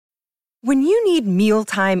When you need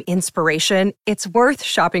mealtime inspiration, it's worth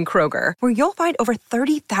shopping Kroger, where you'll find over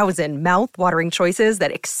 30,000 mouth-watering choices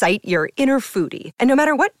that excite your inner foodie. And no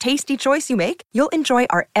matter what tasty choice you make, you'll enjoy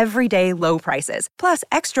our everyday low prices, plus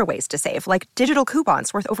extra ways to save, like digital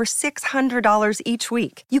coupons worth over $600 each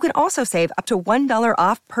week. You can also save up to $1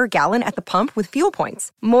 off per gallon at the pump with fuel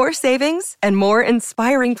points. More savings and more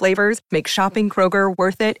inspiring flavors make shopping Kroger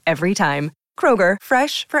worth it every time. Kroger,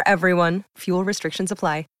 fresh for everyone. Fuel restrictions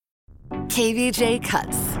apply. KVJ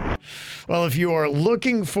Cuts. Well, if you are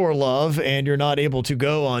looking for love and you're not able to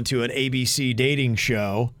go onto an ABC dating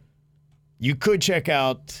show, you could check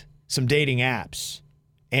out some dating apps.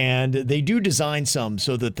 And they do design some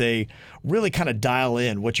so that they really kind of dial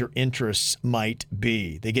in what your interests might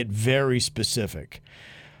be. They get very specific.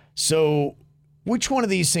 So which one of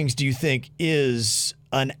these things do you think is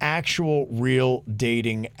an actual real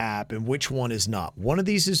dating app and which one is not? One of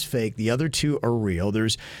these is fake. The other two are real.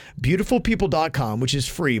 There's beautifulpeople.com, which is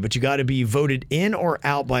free, but you got to be voted in or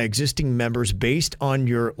out by existing members based on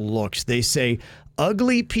your looks. They say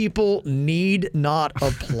ugly people need not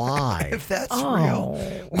apply. If that's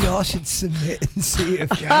real, we all should submit and see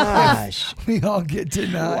if we all get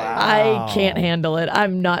denied. Wow. I can't handle it.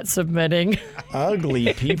 I'm not submitting.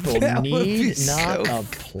 Ugly people need not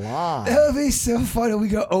apply. That would be so funny. We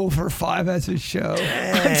go over 5 as a show.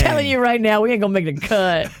 I'm telling you right now, we ain't going to make the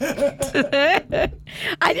cut.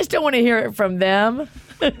 I just don't want to hear it from them.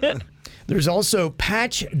 There's also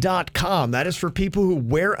patch.com. That is for people who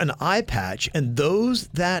wear an eye patch and those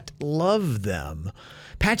that love them.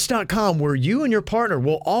 Patch.com, where you and your partner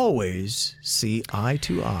will always see eye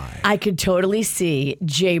to eye. I could totally see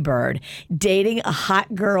Jaybird dating a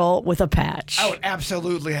hot girl with a patch. I would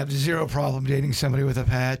absolutely have zero problem dating somebody with a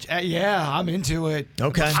patch. Yeah, I'm into it.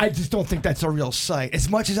 Okay. I just don't think that's a real site. As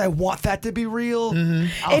much as I want that to be real.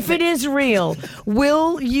 If it is real,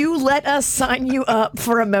 will you let us sign you up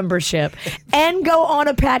for a membership and go on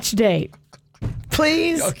a patch date?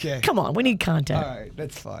 Please? Okay. Come on, we need content. All right,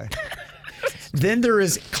 that's fine. Then there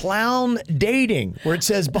is clown dating, where it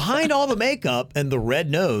says behind all the makeup and the red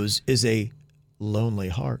nose is a lonely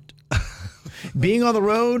heart. Being on the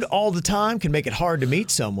road all the time can make it hard to meet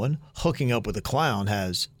someone. Hooking up with a clown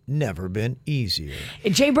has never been easier.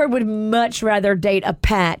 Jaybird would much rather date a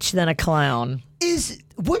patch than a clown.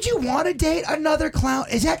 Would you want to date another clown?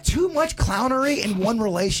 Is that too much clownery in one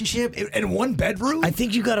relationship, in one bedroom? I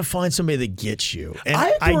think you got to find somebody that gets you. And I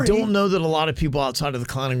agree. I don't know that a lot of people outside of the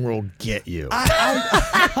clowning world get you.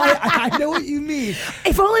 I know what you mean.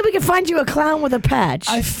 If only we could find you a clown with a patch.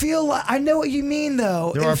 I feel like I know what you mean,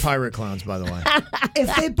 though. There are pirate clowns, by the way.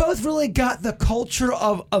 If they both really got the culture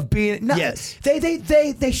of being, yes,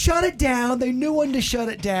 they shut it down. They knew when to shut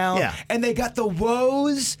it down. Yeah. And they got the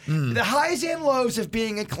woes, the highs and lows of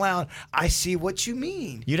being a clown. I see what you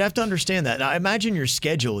mean. You'd have to understand that. Now, I imagine your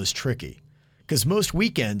schedule is tricky because most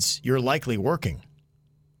weekends you're likely working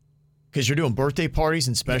because you're doing birthday parties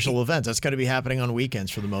and special events. That's got to be happening on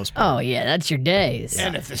weekends for the most part. Oh, yeah, that's your days.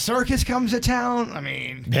 And if the circus comes to town, I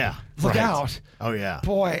mean, yeah, look out. Oh, yeah.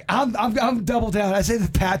 Boy, I'm double down. I say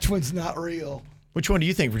the patch one's not real. Which one do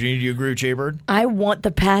you think, Virginia? Do you agree with Jaybird? I want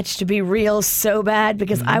the patch to be real so bad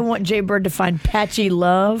because I want Jaybird to find patchy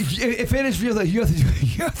love. If it is real, though, you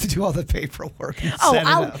have to do all the paperwork.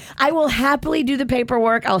 And I will happily do the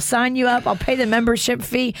paperwork. I'll sign you up. I'll pay the membership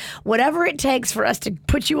fee. Whatever it takes for us to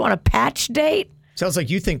put you on a patch date. Sounds like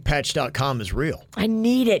you think patch.com is real. I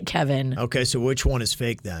need it, Kevin. Okay, so which one is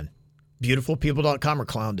fake then? Beautifulpeople.com or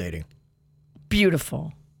clown dating?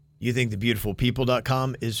 Beautiful. You think the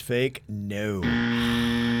beautifulpeople.com is fake? No.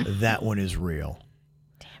 That one is real.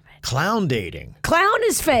 Damn it. Clown dating. Clown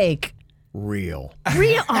is fake. Real.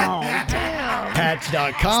 Real? Oh, damn.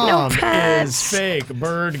 Patch.com patch. is fake.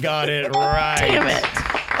 Bird got it right. Damn it.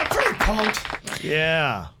 I'm pretty pumped.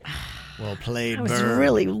 Yeah. Well played, I was Bird.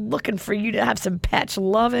 really looking for you to have some patch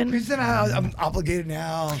loving. Because then I'm obligated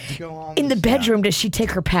now to go on. In the bedroom, does she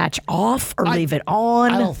take her patch off or leave it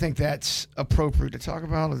on? I don't think that's appropriate to talk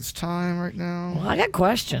about at this time right now. Well, I got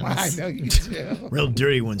questions. I know you do. Real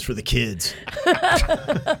dirty ones for the kids.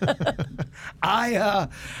 I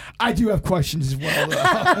do have questions as well,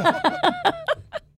 though.